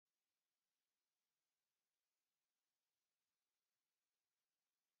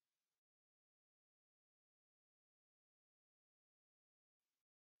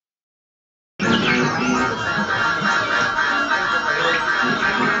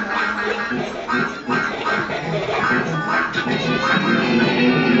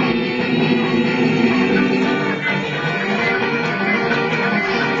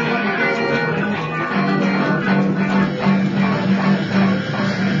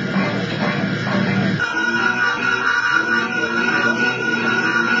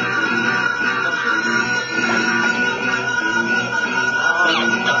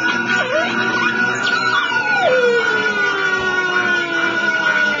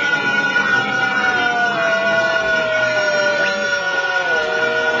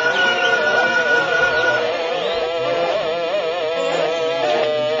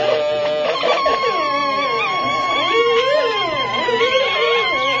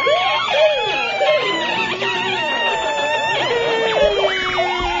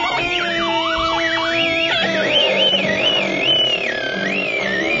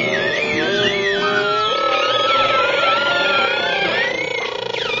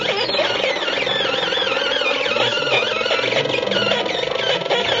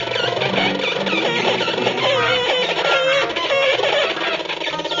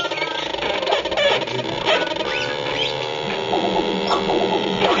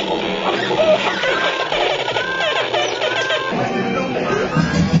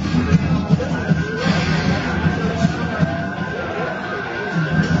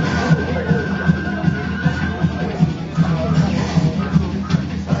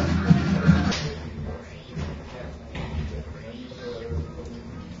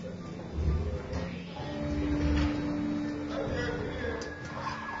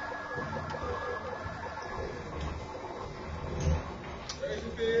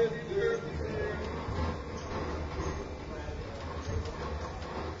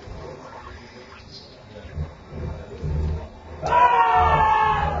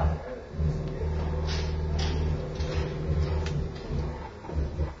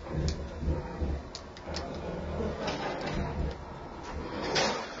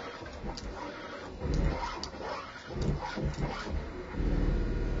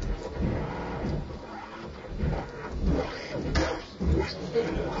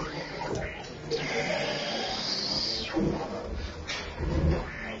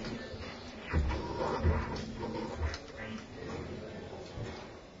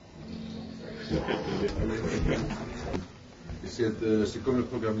c'est comme le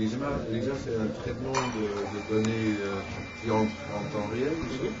programme Lisa. Lisa, c'est un traitement de données qui entrent en temps réel.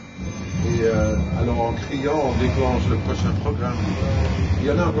 Et alors en criant, on déclenche le prochain programme. Il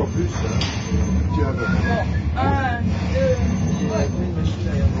y en a encore plus. Tu as un, deux,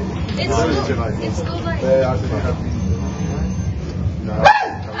 c'est rapide.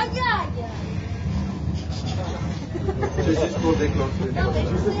 C'est juste pour déclencher. Non, mais je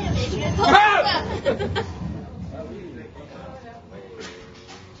sais, mais je vais pas.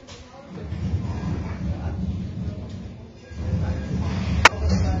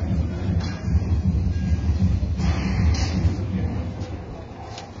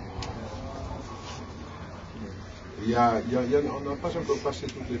 On n'a pas encore passé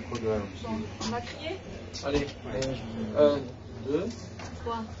tous les programmes. Bon, on va crier. Allez, 1, 2,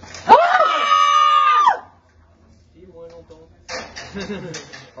 3. Si, moins longtemps.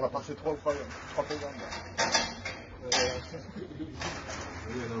 On a passé 3 programmes.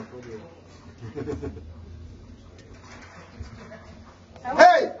 Il y en a encore deux. Ah ouais,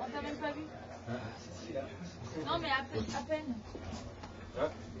 Hey! on t'a même pas vu. Non, mais à peine. Ah,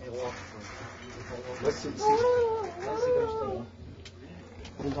 miroir. Là, c'est Là, c'est comme je t'ai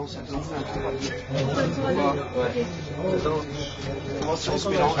dit. Dans cette zone, Comment si on se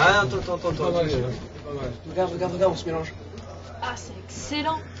mélange? Ah, attends. Regarde, on se mélange. Ah, c'est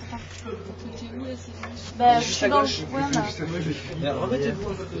excellent. Attends, t'es où là? Bah, je suis à gauche. Ouais, on a. Remettez-vous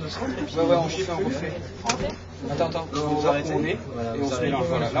un peu de centre. Ouais, on refait. Attends, vous arrêtez. Et on se mélange.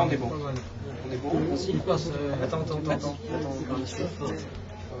 Voilà, là on est bon. On est bon, vas-y. Attends.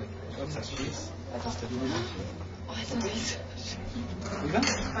 Ça suffit. Attends. Oh, attends, vite. On y va? Ouais.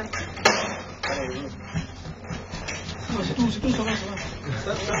 Allez, c'est tout, ça va.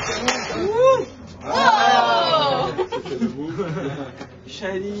 C'était le move.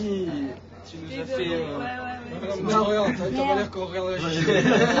 Chani, tu nous as fait. Ouais. Non, regarde, t'as pas l'air qu'on regarde.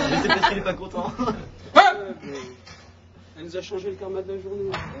 C'est parce qu'elle est pas content. Elle nous a changé le karma de la journée.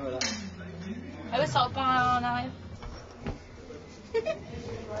 Et voilà. Ah ouais, ça repart en arrière.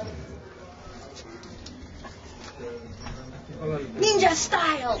 Ninja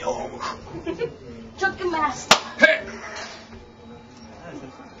style! Joker master!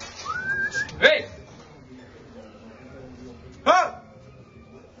 Hey! Ah!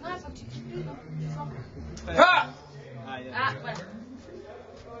 Non, il faut que tu quittes plus, non? Ah! Ah, voilà.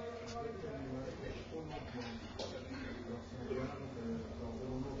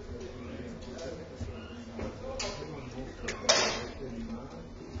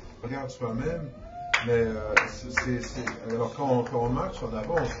 Regarde soi-même, mais alors quand on marche en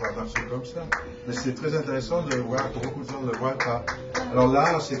avant, on va marcher comme ça. Mais c'est très intéressant de voir que beaucoup de gens ne le voient pas. Alors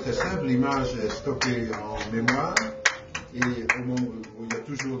là, c'est très simple, l'image est stockée en mémoire, et au moment où il y a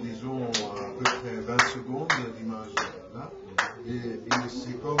toujours, disons, à peu près 20 secondes d'image là, et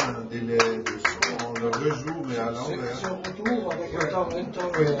c'est comme un délai de son, on le rejoue, mais à l'envers. C'est un retour avec un temps.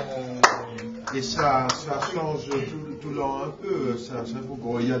 Et ça change tout le long un peu.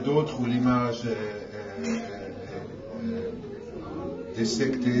 Bon, il y a d'autres où l'image est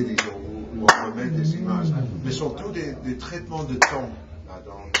dissectée, disons, où on remet des images. Mais surtout des traitements de temps là,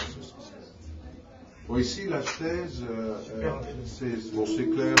 dans ce système. Bon, ici, la chaise, c'est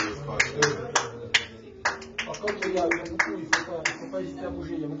clair, je crois. Par contre, il y a beaucoup, il ne faut pas hésiter à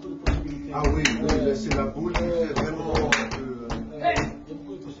bouger, il y a beaucoup de possibilités. Ah oui, c'est la boule qui fait vraiment un peu. Il y a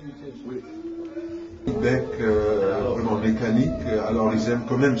beaucoup de possibilités. Oui. Bec vraiment mécanique, alors ils aiment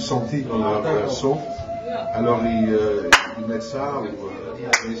quand même sentir leur son, alors ils mettent ça, et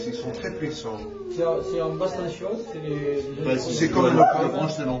ils sont très puissants. C'est en basse tension, C'est comme le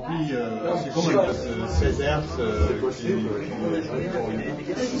branche de l'ampli, c'est comme le 16 Hz. c'est possible.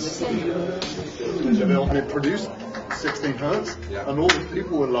 J'avais envie de produire 16 Hz, and all the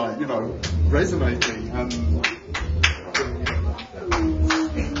people were like, resonating.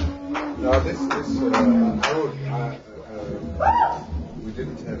 Now we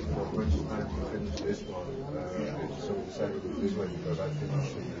didn't have much time to finish this one, so we decided to do this one because I think we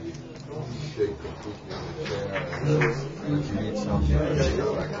should shake completely in the chair, but you need something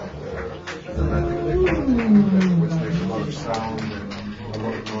like dramatic, which makes a lot of sound and a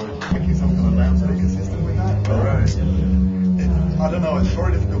lot of noise. Making some kind of loudspeaker system with that. Alright. I don't know, it's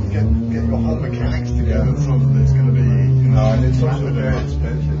very difficult to get your whole mechanics together, so it's going to be, and it's also very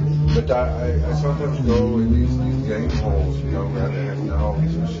expensive. But I sometimes go in these game halls, where they have now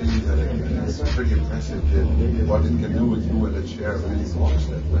these machines, and it's pretty impressive what it can do with you and the chair really works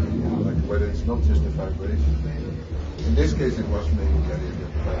that way. Like whether it's not just the vibration. In this case, it was maybe getting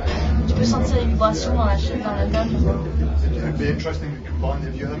Tu peux sentir les vibrations dans la chaise, dans le dôme. it'd be interesting to combine.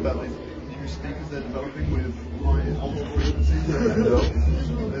 Have you heard about these new speakers they're developing with high alpha frequencies.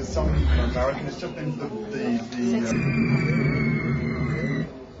 There's some American. It's just been the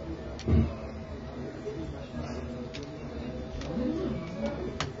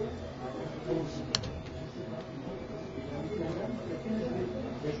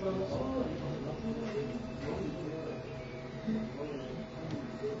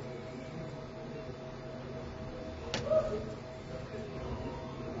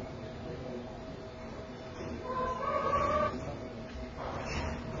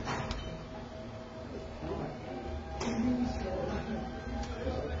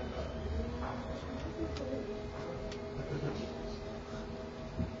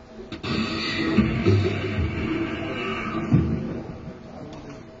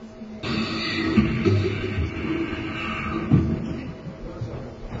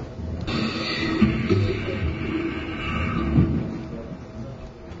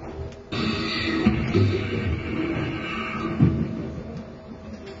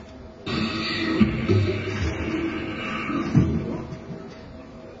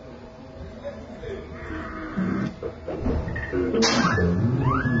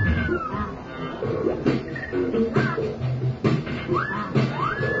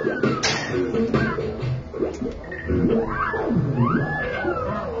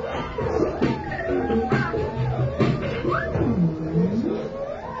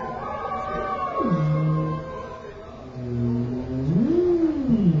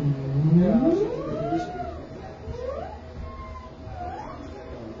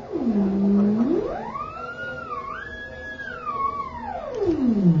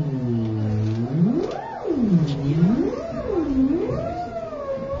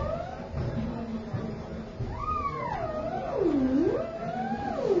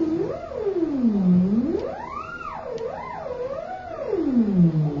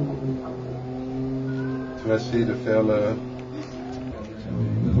Tu vas essayer de faire le...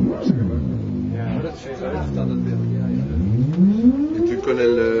 Et tu connais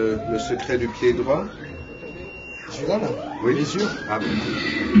le secret du pied droit? Celui-là, là? Oui. Les yeux? Ah oui.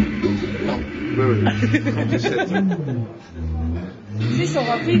 Non. Oui. Ils sont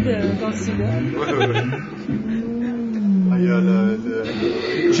rapides dans celui-là. Oui. Ah, il y a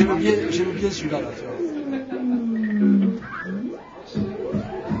J'aime bien celui-là, là, tu vois.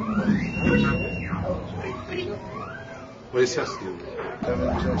 Oui, ça c'est...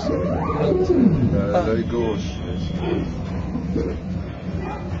 L'œil gauche.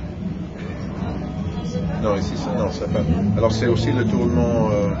 Non, ici, ça, non, ça pas. Alors c'est aussi le tournement...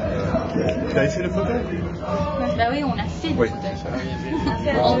 Tu as essayé le fauteuil? Bah oui, on a fait le fauteuil.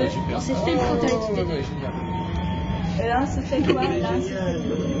 On s'est fait le fauteuil tout à l'heure. Là, ça fait quoi? Là,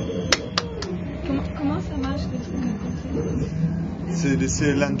 comment ça marche?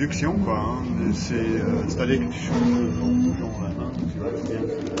 C'est l'induction, quoi. Hein. C'est-à-dire que tu changes le bouton à la main, tu vois bien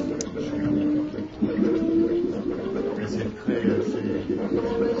que c'est très... c'est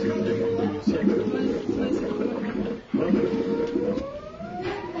le début du siècle.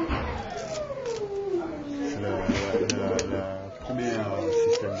 C'est la première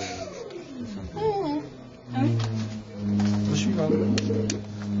système de synthèse. Je suis là.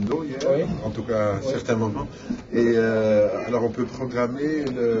 Oui. En tout cas, à certains moments. Et alors, on peut programmer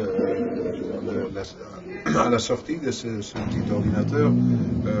à la sortie de ce petit ordinateur.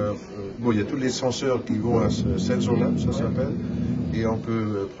 Bon, il y a tous les senseurs qui vont à ce sensor lab, ça s'appelle. Et on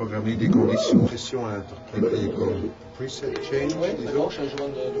peut programmer des conditions à interpréter comme preset change.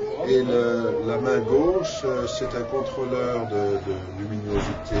 Et la main gauche, c'est un contrôleur de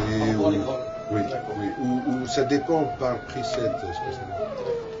luminosité. Oui, ou ça dépend par preset.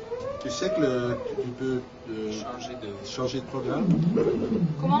 Tu sais que tu peux changer de programme.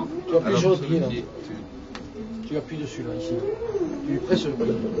 Comment? Tu appuies sur le pied, là. Tu appuies dessus, là, ici. Tu presses le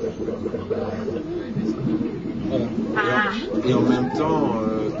pied. Voilà. Et en même temps,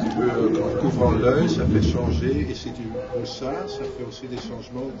 tu peux, en couvrant l'œil, ça fait changer. Et si tu pousses ça fait aussi des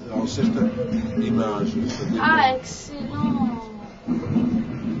changements dans certaines images. Ah, excellent!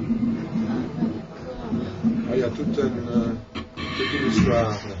 Il y a toute une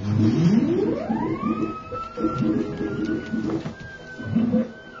histoire.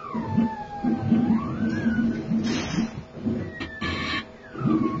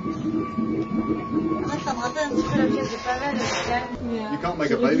 Moi, ça me rappelle un petit peu la pièce de Pavel. You can't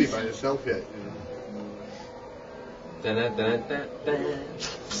make a baby by yourself yet.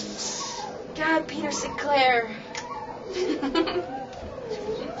 God, Peter Sinclair.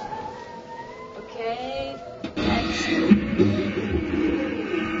 Okay. Next.